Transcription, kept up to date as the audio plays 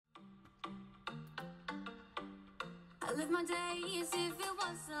I live my days if it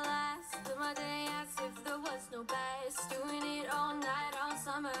was the last. Live my day as if there was no best. Doing it all night, all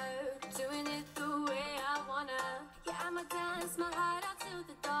summer. Doing it the way I wanna. Yeah, I'ma dance my heart out to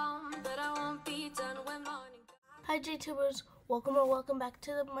the dawn. But I won't be done when morning comes. Hi Jay Tubers, welcome back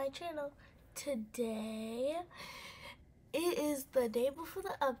to my channel. Today, it is the day before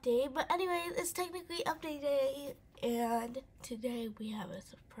the update, but anyways, it's technically update day, and today we have a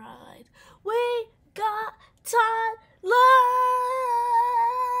surprise. We got toddlers!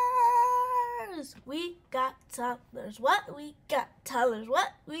 We got toddlers. What? We got toddlers.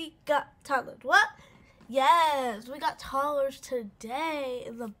 What? We got toddlers. What? Yes, we got toddlers today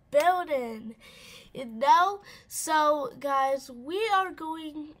in the building. You know? So guys, since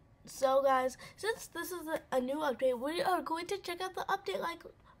this is a new update, we are going to check out the update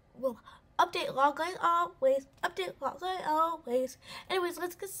update log like always. Update log like always. Anyways,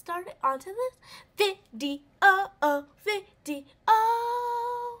 let's get started onto this video.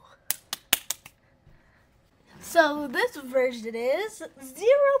 So this version is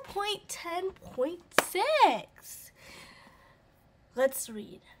 0.10.6. Let's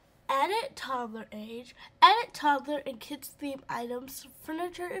read. Edit toddler age. Edit toddler and kids themed items,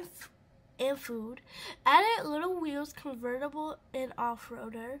 furniture and food. Edit little wheels convertible and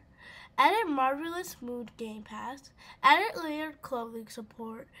off-roader. Edit marvelous mood game pass. Edit layered clothing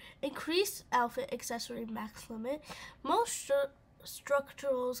support. Increase outfit accessory max limit. Most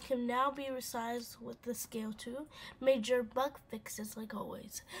structurals can now be resized with the scale too. Major bug fixes like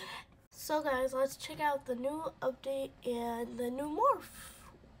always. So guys, let's check out the new update and the new morph,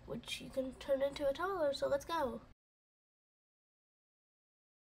 which you can turn into a toddler. So let's go.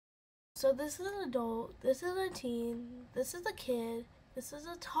 So this is an adult, this is a teen, this is a kid, this is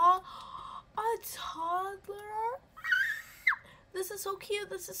a toddler. This is so cute,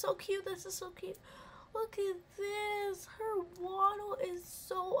 this is so cute, this is so cute. Look at this, her waddle is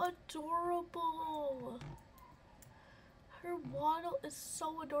so adorable. Her waddle is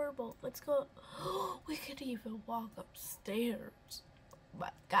so adorable. Let's go. We could even walk upstairs. Oh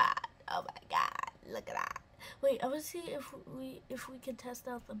my god, look at that. Wait, I want to see if we can test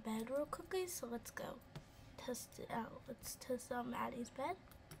out the bed real quickly. So let's go test it out. Let's test out Maddie's bed.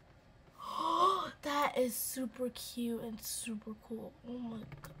 Oh, that is super cute and super cool. Oh my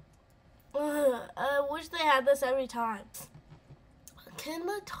god. I wish they had this every time. Can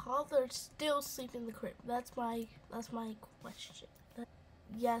the toddler still sleep in the crib? That's my question.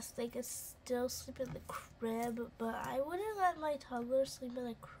 Yes, they can still sleep in the crib, but I wouldn't let my toddler sleep in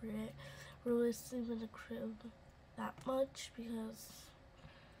the crib. Really sleep in the crib that much because,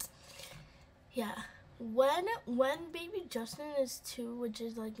 yeah. When baby Justin is 2, which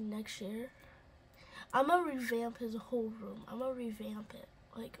is like next year, I'm gonna revamp his whole room. I'm gonna revamp it,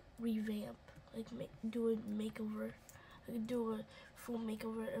 like do a makeover, do a full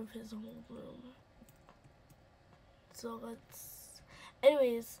makeover of his whole room. So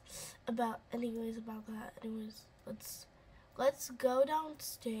anyways about that. Let's go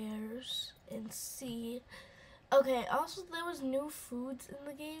downstairs and see. Okay, also there was new foods in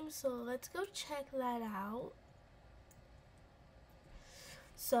the game, so let's go check that out.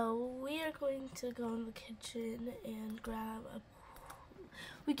 So we are going to go in the kitchen and grab a.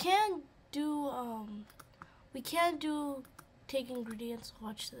 We can't do take ingredients.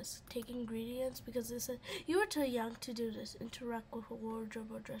 Watch this. Take ingredients because they said you are too young to do this. Interact with a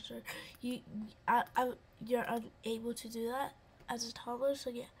wardrobe or dresser. You're unable to do that as a toddler. So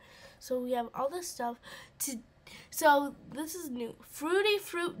yeah. So we have all this stuff to. So this is new. Fruity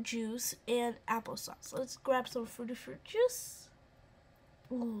fruit juice and applesauce. Let's grab some fruity fruit juice.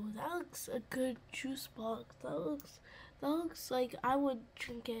 Ooh, that looks a good juice box. That looks like I would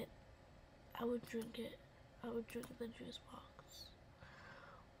drink it. I would drink the juice box.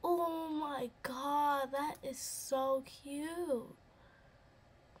 Oh my god, that is so cute.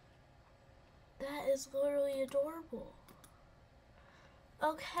 That is literally adorable.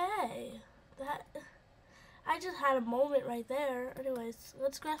 Okay, I just had a moment right there. Anyways,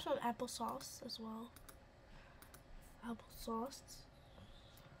 let's grab some applesauce as well. Applesauce.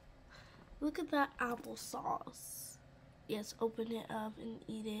 Look at that applesauce. Yes, open it up and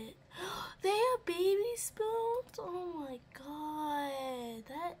eat it. They have baby spoons. Oh my god,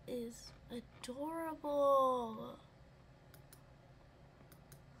 that is adorable.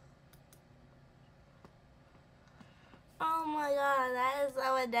 Oh my god, that is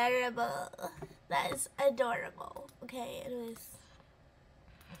so adorable. That is adorable. Okay, anyways,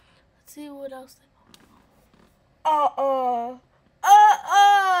 let's see what else they put. That. Oh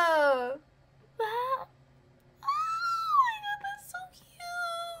my god, that's so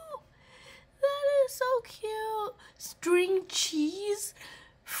cute. That is so cute.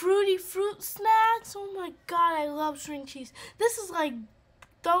 I love string cheese. This is like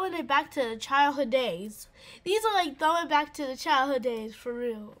throwing it back to the childhood days. These are like throwing back to the childhood days for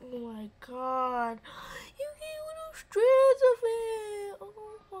real. Oh my god. You get little strands of it.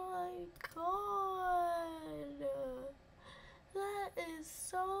 Oh my god. That is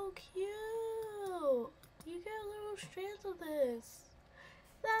so cute. You get little strands of this.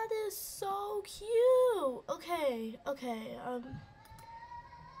 That is so cute. Okay.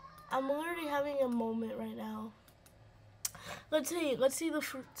 I'm literally having a moment right now. Let's see the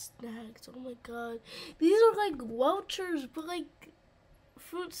fruit snacks. Oh my god. These are like Welchers, but like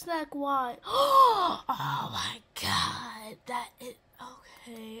fruit snack wide. Oh my god. That is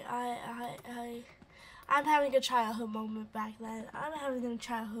okay. I'm having a childhood moment back then. I'm having a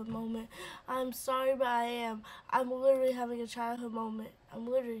childhood moment. I'm sorry, but I am. I'm literally having a childhood moment. I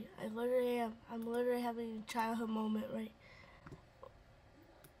literally am. I'm literally having a childhood moment, right?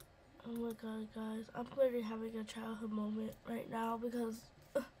 Oh my god, guys. I'm literally having a childhood moment right now because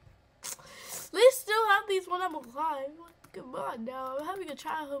they still have these when I'm alive. Come on now. I'm having a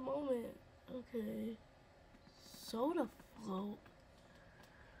childhood moment. Okay. Soda float.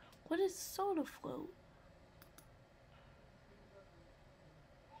 What is soda float?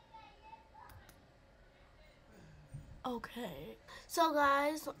 Okay. So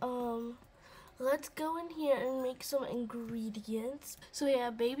guys, let's go in here and make some ingredients. So we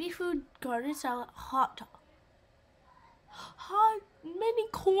have baby food, garden salad, hot dog. Hot mini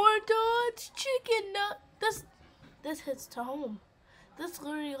corn dogs, chicken nut. This hits to home. This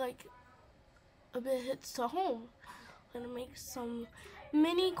literally like a bit hits to home. I'm gonna make some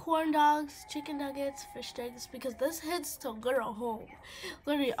mini corn dogs, chicken nuggets, fish eggs because this hits to literal home.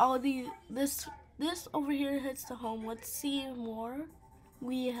 Literally all these this over here hits to home. Let's see more.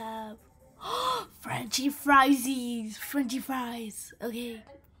 We have Frenchy friesies, Frenchy fries. Okay,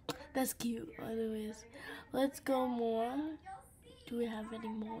 that's cute. Anyways, let's go more. Do we have any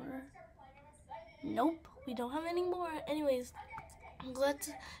more? Nope, we don't have any more. Anyways,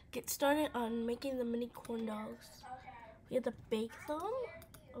 let's get started on making the mini corn dogs. We have to bake them.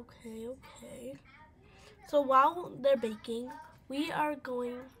 Okay. So while they're baking, we are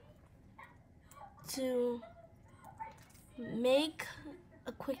going to make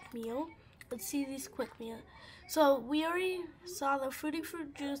a quick meal. Let's see these quick meal. So we already saw the fruity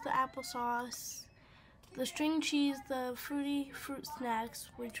fruit juice, the applesauce, the string cheese, the fruity fruit snacks,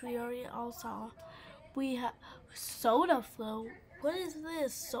 which we already all saw. We have soda float. What is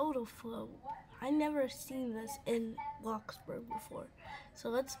this soda float? I never seen this in Bloxburg before. So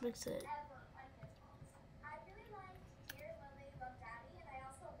let's mix it.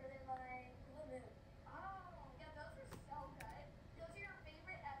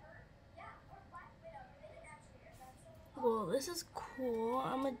 Well, this is cool.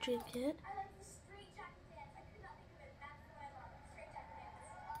 I'm gonna drink it.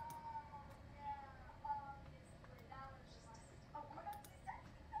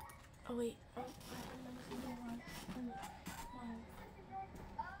 Oh wait.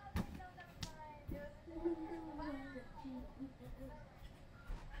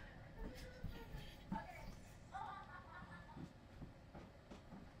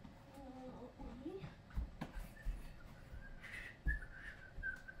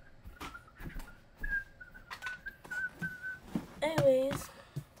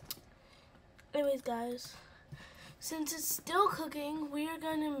 Anyways, guys, since it's still cooking, we are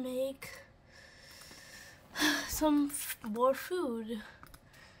gonna make some more food.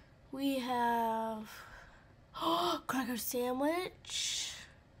 We have cracker sandwich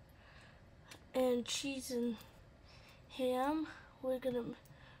and cheese and ham. We're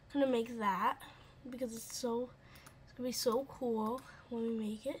gonna make that because it's gonna be so cool when we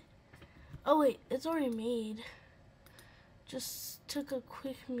make it. Oh wait, it's already made. Just took a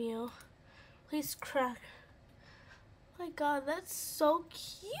quick meal. Please crack. Oh my god, that's so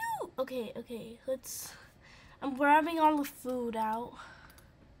cute. Okay, I'm grabbing all the food out.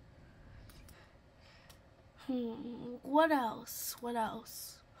 What else?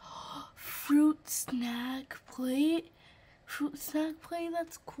 Fruit snack plate.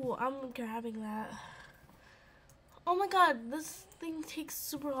 That's cool. I'm grabbing that. Oh my god, this thing takes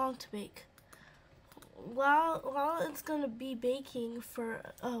super long to bake. While it's gonna be baking for,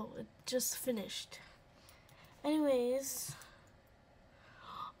 it just finished. Anyways,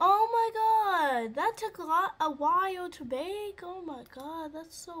 oh my god, that took a while to bake. Oh my god,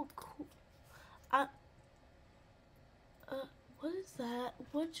 that's so cool. What is that?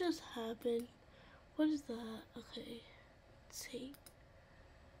 What just happened? What is that? Okay, let's see.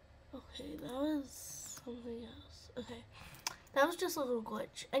 Okay, that was something else. Okay, that was just a little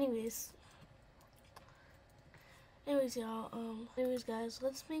glitch. Anyways, Anyways, y'all, anyways, guys,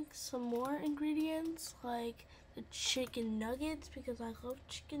 let's make some more ingredients, like the chicken nuggets, because I love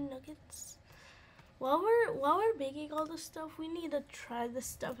chicken nuggets. While we're baking all this stuff, we need to try this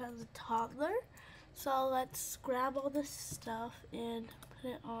stuff as a toddler. So let's grab all this stuff and put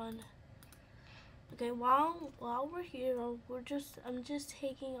it on. Okay, while we're here, I'm just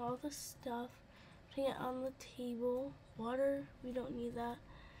taking all this stuff, putting it on the table. Water, we don't need that.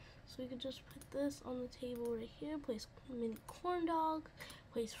 So we could just put this on the table right here, place mini corn dog,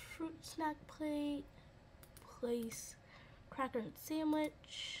 place fruit snack plate, place cracker and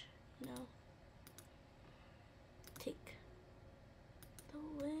sandwich, take the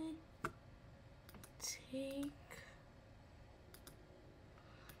lid, take,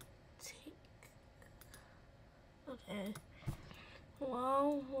 okay,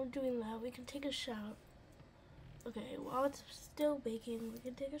 while we're doing that, we can take a shower. Okay, while it's still baking, we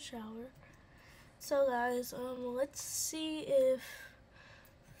can take a shower. So guys, let's see if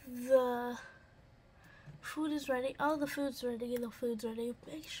the food is ready. Oh, the food's ready,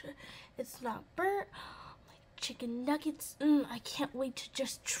 Make sure it's not burnt. Like chicken nuggets, I can't wait to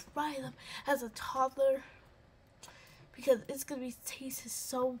just try them as a toddler. Because it's gonna be tasted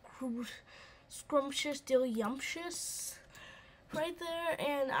so good, scrumptious, delicious. Right there,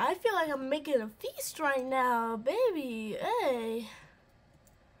 and I feel like I'm making a feast right now, baby. Hey,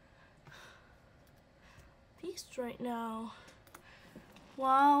 feast right now.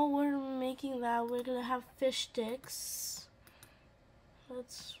 While we're making that, we're gonna have fish sticks.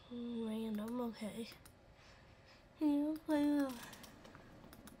 That's random. Okay.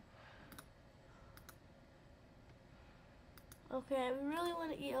 Okay, I really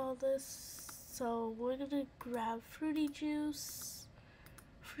want to eat all this. So we're gonna grab fruity juice,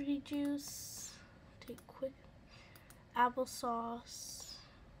 take quick applesauce,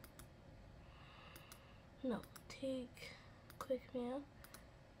 take quick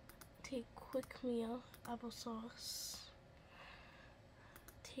meal, applesauce,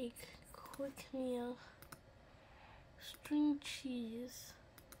 take quick meal, string cheese,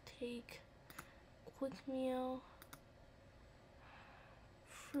 take quick meal,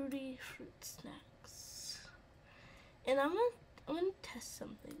 fruit snacks. And I'm gonna test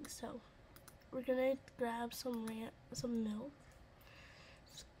something. So we're gonna grab some milk.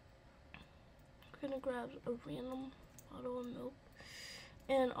 We're gonna grab a random bottle of milk,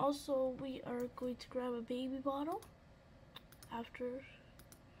 and also we are going to grab a baby bottle after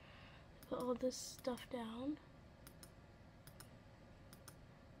put all this stuff down.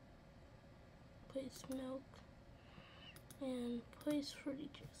 Place milk and place fruity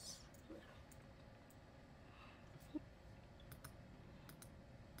juice.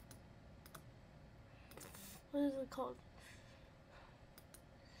 What is it called?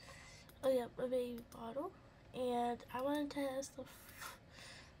 Oh yeah, a baby bottle. And I want to test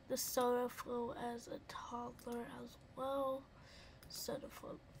the soda flow as a toddler as well. Soda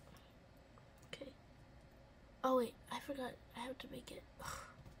flow. Okay. Oh wait, I forgot. I have to make it.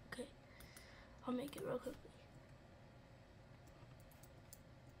 Okay. I'll make it real quickly.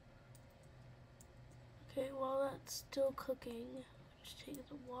 Okay, while that's still cooking, which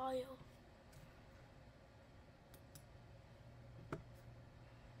takes a while.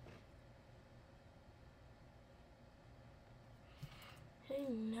 Okay,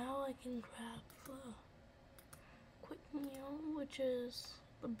 now I can grab the quick meal, which is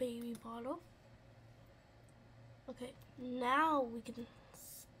the baby bottle. Okay, now we can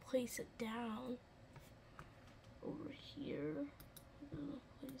place it down over here. We're gonna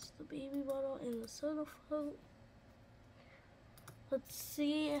place the baby bottle in the soda float. Let's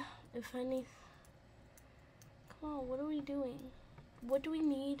see if any. Come on, what are we doing? What do we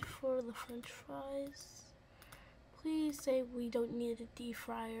need for the French fries? Please say we don't need a deep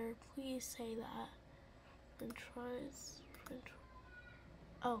fryer. Please say that. French fries.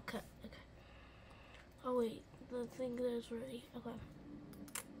 Oh, okay. Oh wait, the thing there is ready. Okay.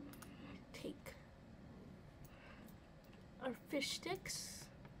 Take our fish sticks.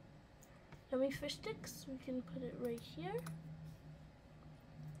 Yummy fish sticks. We can put it right here.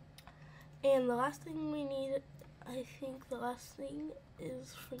 And the last thing we need, I think the last thing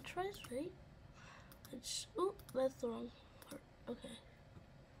is French fries, right? Oh, that's the wrong part. Okay.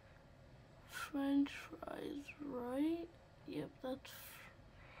 French fries, right? Yep, that's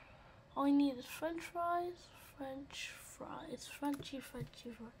all I need is French fries. Frenchy fries.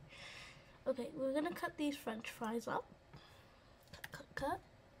 Okay, we're gonna cut these French fries up. Cut.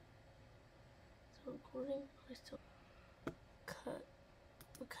 So recording, please still cut.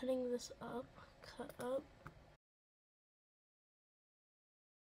 We're cutting this up. Cut up.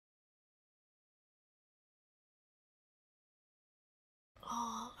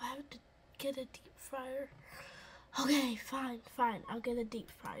 get a deep fryer. Okay, fine. I'll get a deep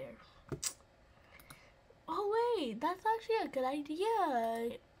fryer. Oh wait, that's actually a good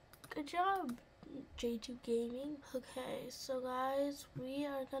idea. Good job, J2 Gaming. Okay, so guys, we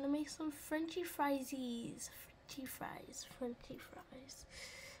are gonna make some Frenchy friesies. Frenchy fries.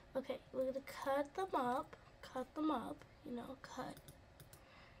 Okay, we're gonna cut them up, you know, cut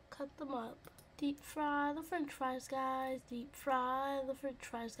them up. Deep fry the French fries, guys. Deep fry the French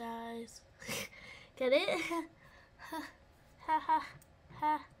fries, guys. Get it? Ha ha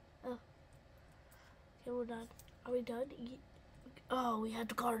ha. Oh. Okay, we're done. Are we done? Oh, we had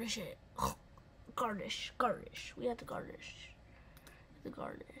to garnish it. Garnish. We had to garnish. You had to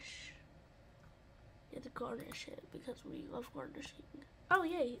garnish it because we love garnishing. Oh,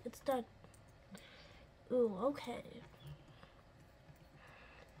 yay, it's done. Ooh, okay.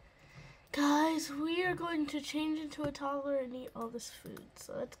 Guys, we are going to change into a toddler and eat all this food.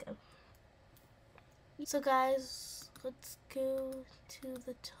 So let's go. So guys, let's go to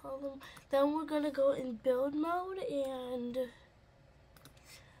the toddler. Then we're going to go in build mode and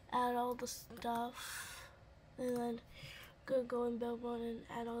add all the stuff. And then we're going to go in build mode and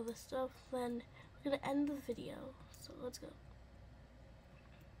add all the stuff. Then we're going to end the video. So let's go.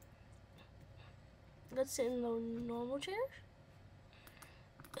 Let's sit in the normal chair.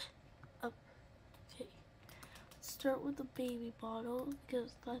 Up. Okay. Start with the baby bottle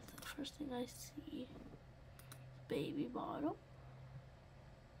because that's the first thing I see. Baby bottle.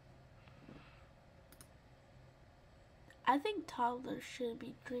 I think toddlers should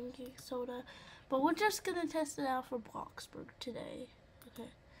be drinking soda, but we're just gonna test it out for Bloxburg today. Okay.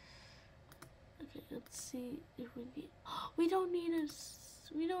 Okay. Let's see if we need. We don't need a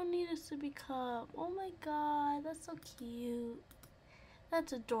sippy cup. Oh my god, that's so cute.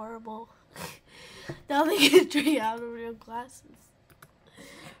 That's adorable. Now they can drink out of real glasses.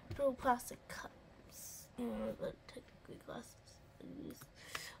 Real plastic cups. They're technically glasses. Anyways,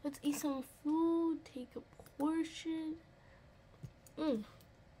 let's eat some food. Take a portion.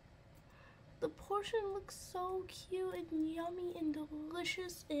 The portion looks so cute and yummy and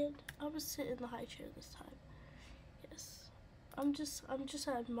delicious. And I'm gonna sit in the high chair this time. Yes. I'm just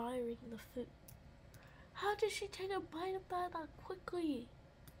admiring the food. How did she take a bite of that quickly?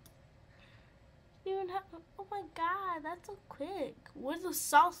 You even have, oh my god, that's so quick. Where's the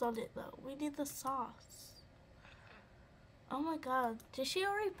sauce on it though? We need the sauce. Oh my god, did she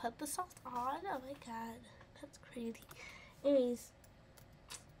already put the sauce on? Oh my god, that's crazy. Anyways,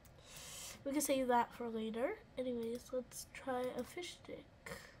 we can save that for later. Anyways, let's try a fish stick.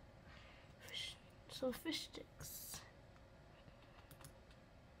 Some fish sticks.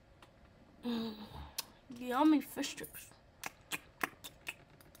 Yummy fish sticks.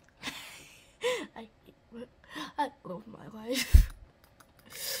 I love my life.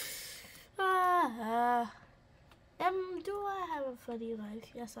 Do I have a funny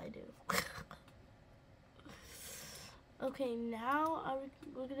life? Yes, I do. Okay, now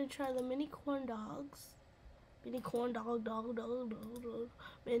we're gonna try the mini corn dogs. Mini corn dog.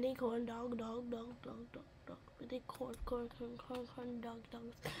 Mini corn dog. Mini corn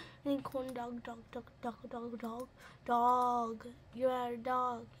dogs. Mini corn dog. Dog. You are a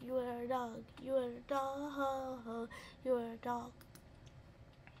dog. You are a dog. You are a dog. You are a dog.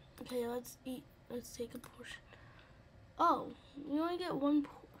 Okay, let's eat. Let's take a portion. Oh, you only get one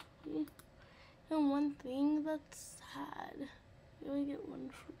thing. That's sad. You only get one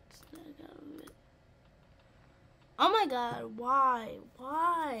fruit snack out of it. Oh my god, why?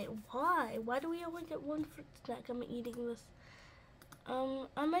 Why do we only get one fruit snack? I'm eating this.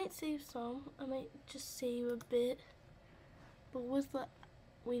 I might save some. I might just save a bit. But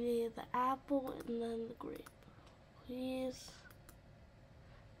we need the apple and then the grape. Please.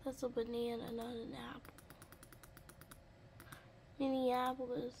 That's a banana, not an apple.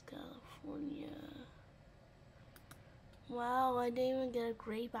 Minneapolis, California. Wow, I didn't even get a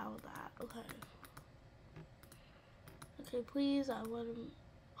grape out of that. Okay. Okay, please, I want to.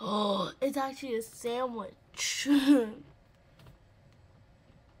 Oh, it's actually a sandwich. This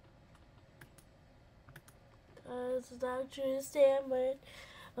is actually a sandwich.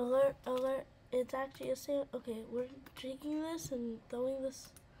 Alert, alert. It's actually a sandwich. Okay, we're taking this and throwing this.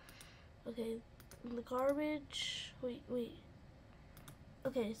 Okay, in the garbage. Wait.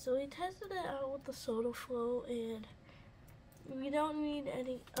 Okay, so we tested it out with the soda flow and we don't need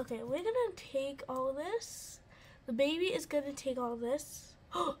any. Okay, we're gonna take all this. The baby is gonna take all this.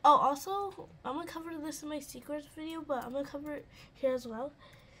 Oh, also, I'm gonna cover this in my secrets video, but I'm gonna cover it here as well.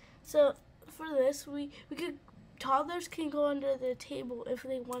 So for this, toddlers can go under the table if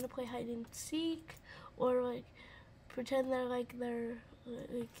they want to play hide and seek or like pretend they're like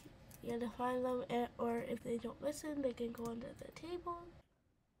You gotta find them, or if they don't listen, they can go under the table.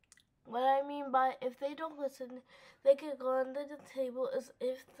 What I mean by if they don't listen, they can go under the table is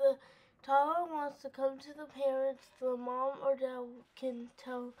if the toddler wants to come to the parents, the mom or dad can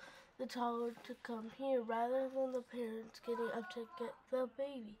tell the toddler to come here rather than the parents getting up to get the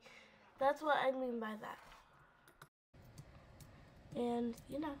baby. That's what I mean by that. And,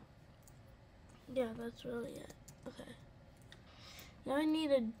 yeah, that's really it. Okay. Now I need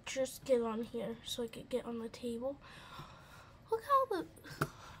to just get on here so I can get on the table. Look how the...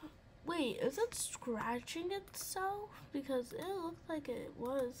 Wait, is it scratching itself? Because it looked like it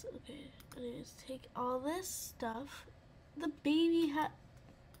was. Okay, anyways, take all this stuff. The baby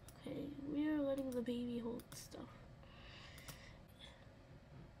Okay, we are letting the baby hold stuff.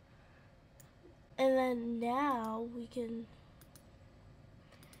 And then now we can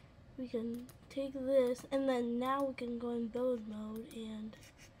take this, and then now we can go in build mode and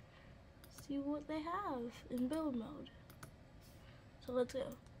see what they have in build mode. So let's go.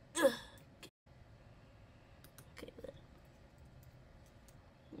 Okay, then.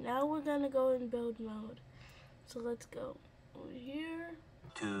 Now we're gonna go in build mode. So let's go over here.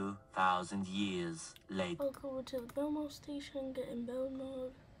 2,000 years later. I'll go to the build mode station, get in build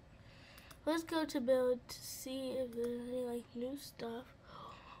mode. Let's go to build to see if there's any new stuff.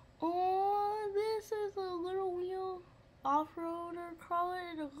 Oh, this is a little wheel off-roader crawler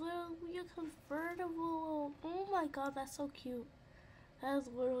and a little wheel convertible. Oh my god, that's so cute. That is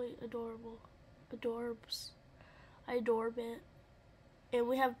literally adorable. Adorbs. I adore it. And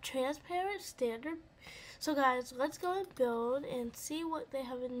we have transparent standard. So guys, let's go and build and see what they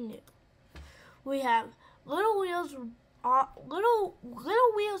have in new. We have little wheels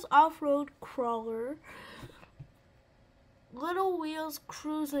off-road crawler. Little wheels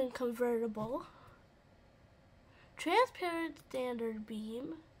cruising convertible, transparent standard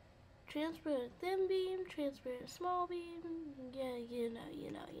beam, transparent thin beam, transparent small beam. Yeah, you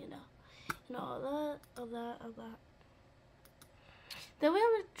know all that. Then we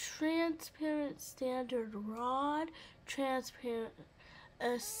have a transparent standard rod, transparent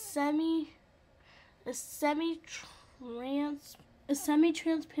a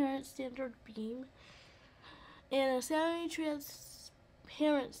semi-transparent standard beam, and a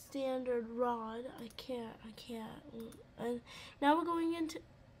semi-transparent standard rod. I can't. And now we're going into,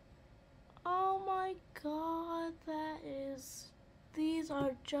 oh my god, these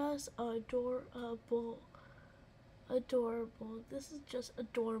are just adorable. This is just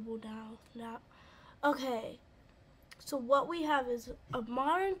adorable now. Okay, so what we have is a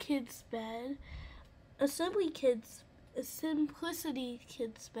modern kids bed, a simplicity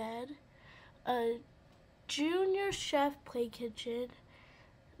kids bed, a junior chef play kitchen,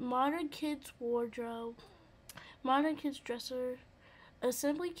 modern kids wardrobe, modern kids dresser, a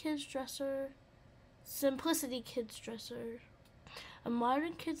simplicity kids dresser, a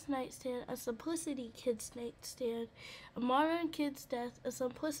modern kids nightstand, a simplicity kids nightstand, a modern kids desk, a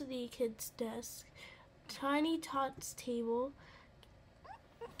simplicity kids desk, tiny tots table,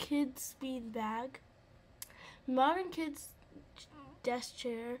 kids bean bag, modern kids desk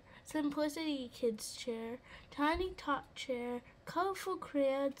chair, simplicity kids chair, tiny tot chair, colorful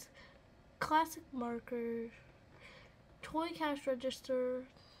crayons, classic markers, toy cash register,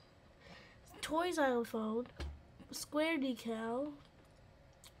 toy xylophone, square decal,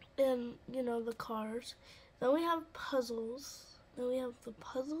 and the cars. Then we have puzzles. Then we have the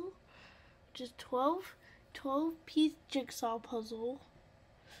puzzle, which is 12-piece jigsaw puzzle,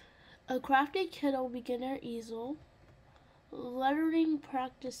 a crafty kiddo beginner easel, lettering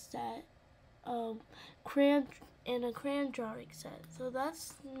practice set, crayon and a crayon drawing set. So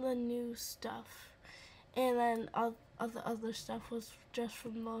that's the new stuff, and then all the other stuff was just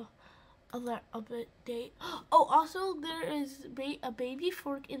from the other update. Oh, also there is a baby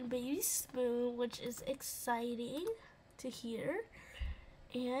fork and a baby spoon, which is exciting to hear.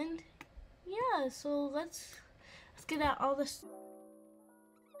 And yeah, so let's get out all this.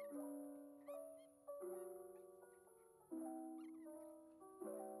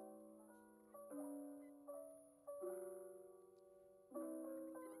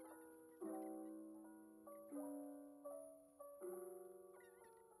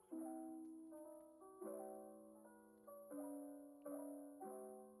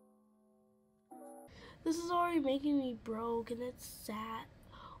 This is already making me broke, and it's sad.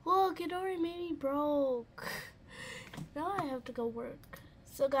 Look, it already made me broke. Now I have to go work.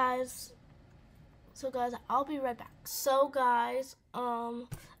 So guys, I'll be right back. So guys,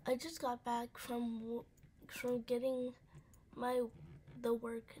 I just got back from getting the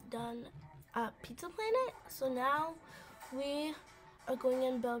work done at Pizza Planet. So now we are going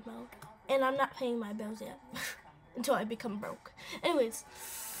in build mode. And I'm not paying my bills yet until I become broke. Anyways,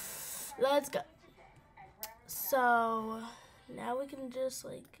 let's go. So now we can just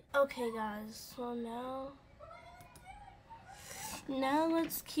like, okay guys, so now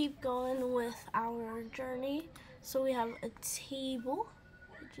let's keep going with our journey. So we have a table,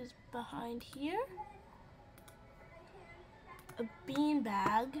 which is behind here, a bean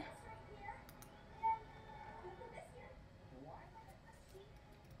bag,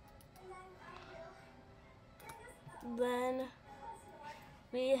 then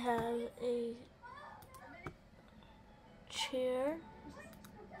we have a chair,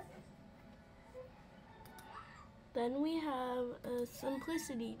 then we have a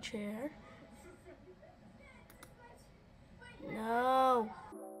simplicity chair. No.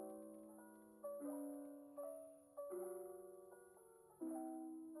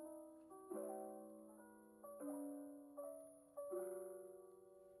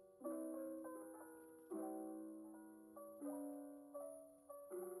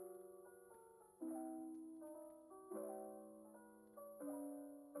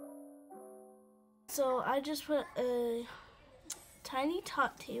 So I just put a tiny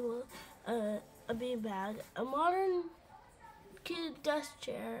top table, a bean bag, a modern kid desk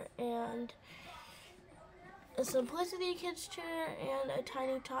chair, and a simplicity kids chair, and a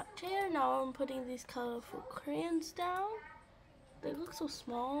tiny top chair. Now I'm putting these colorful crayons down. They look so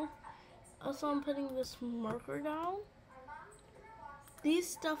small. Also, I'm putting this marker down. These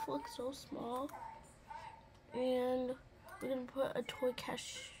stuff look so small. And we're gonna put a toy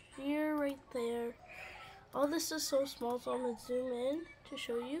cashier right there. All this is so small, so I'm gonna zoom in to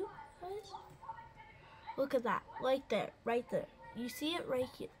show you guys. Look at that, right there, right there. You see it right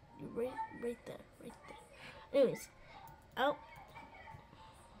here, right there, right there. Anyways, oh.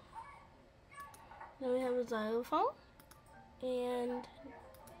 Then we have a xylophone and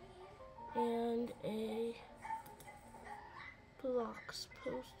a blocks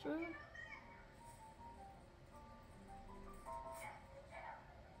poster.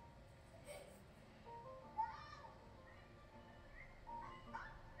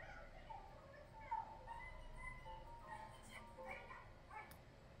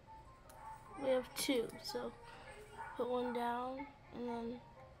 We have two, so put one down and then.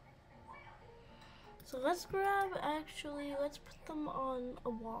 So let's grab, actually, let's put them on a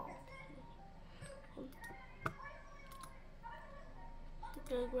wall. I'm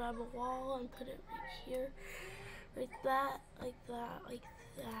gonna grab a wall and put it right here, like that, like that, like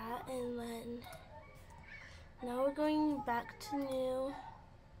that, and then now we're going back to new.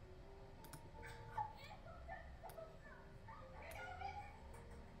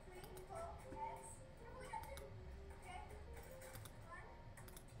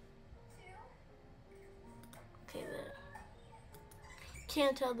 Okay, there.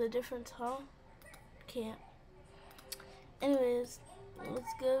 Can't tell the difference, huh? Can't. Anyways,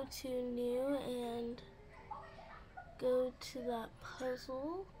 let's go to new and go to that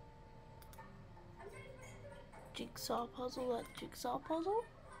puzzle. Jigsaw puzzle, that jigsaw puzzle.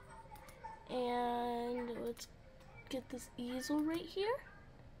 And let's get this easel right here.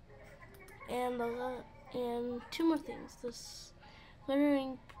 And two more things. This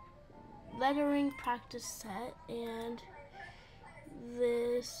lettering practice set and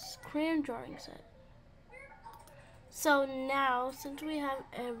this crayon drawing set. So now, since we have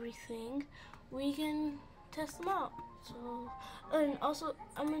everything, we can test them out. So, and also,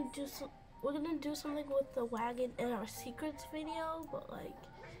 we're gonna do something with the wagon in our secrets video, but like,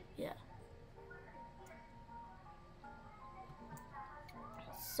 yeah.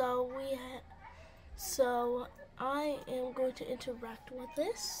 So I am going to interact with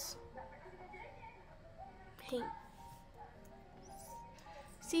this. Paint.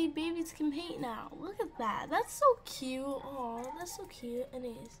 See, babies can paint now. Look at that. That's so cute. Oh, that's so cute.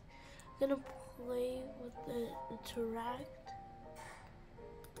 Anyways, I'm gonna play with the interact.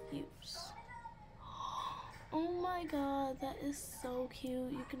 Use. Oh my god, that is so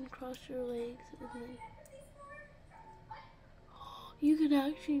cute. You can cross your legs and then you can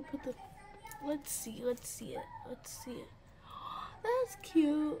actually put the. Let's see it. Let's see it. That's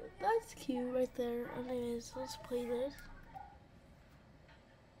cute. That's cute right there. Anyways, let's play this.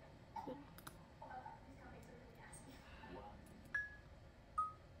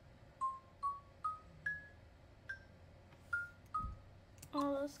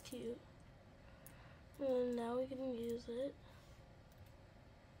 Oh, that's cute. And now we can use it.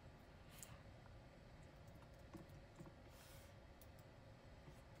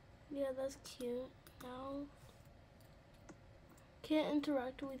 Yeah, that's cute. Now, can't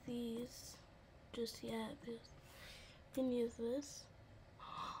interact with these just yet because we can use this.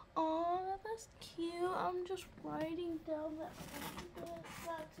 Oh, that's cute. I'm just writing down that.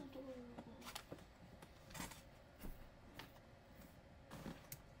 That's adorable.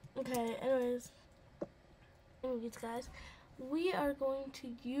 Okay, anyways, guys, we are going to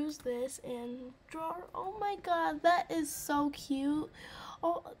use this and draw. Oh my god, that is so cute.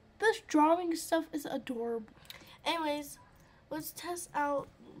 Oh, this drawing stuff is adorable. Anyways, let's test out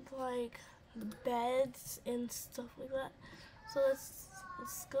like the beds and stuff like that. So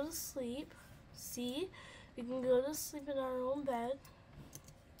let's go to sleep. See, we can go to sleep in our own bed,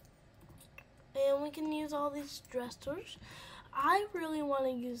 and we can use all these dressers. I really want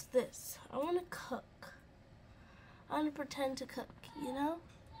to use this. I want to cook. I want to pretend to cook, you know?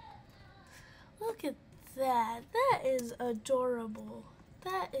 Look at that. That is adorable.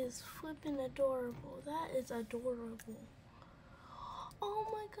 That is flippin' adorable. That is adorable. Oh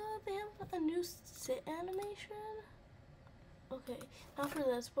my god, they have a new sit animation? Okay, not for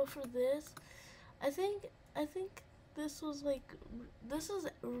this, but for this, I think this was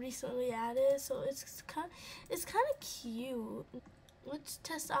recently added, so it's kind of cute. Let's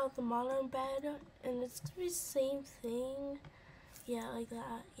test out the modern bed, and it's gonna be the same thing. Yeah, like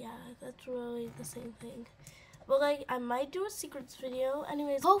that. Yeah, that's really the same thing. But like, I might do a secrets video.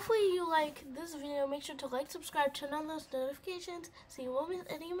 Anyways, hopefully you like this video. Make sure to like, subscribe, turn on those notifications so you won't miss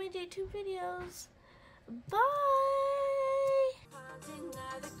any of my day 2 videos. Bye!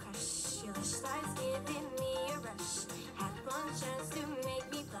 Starts giving me a rush. Had one chance to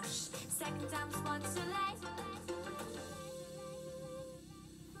make me blush. Second time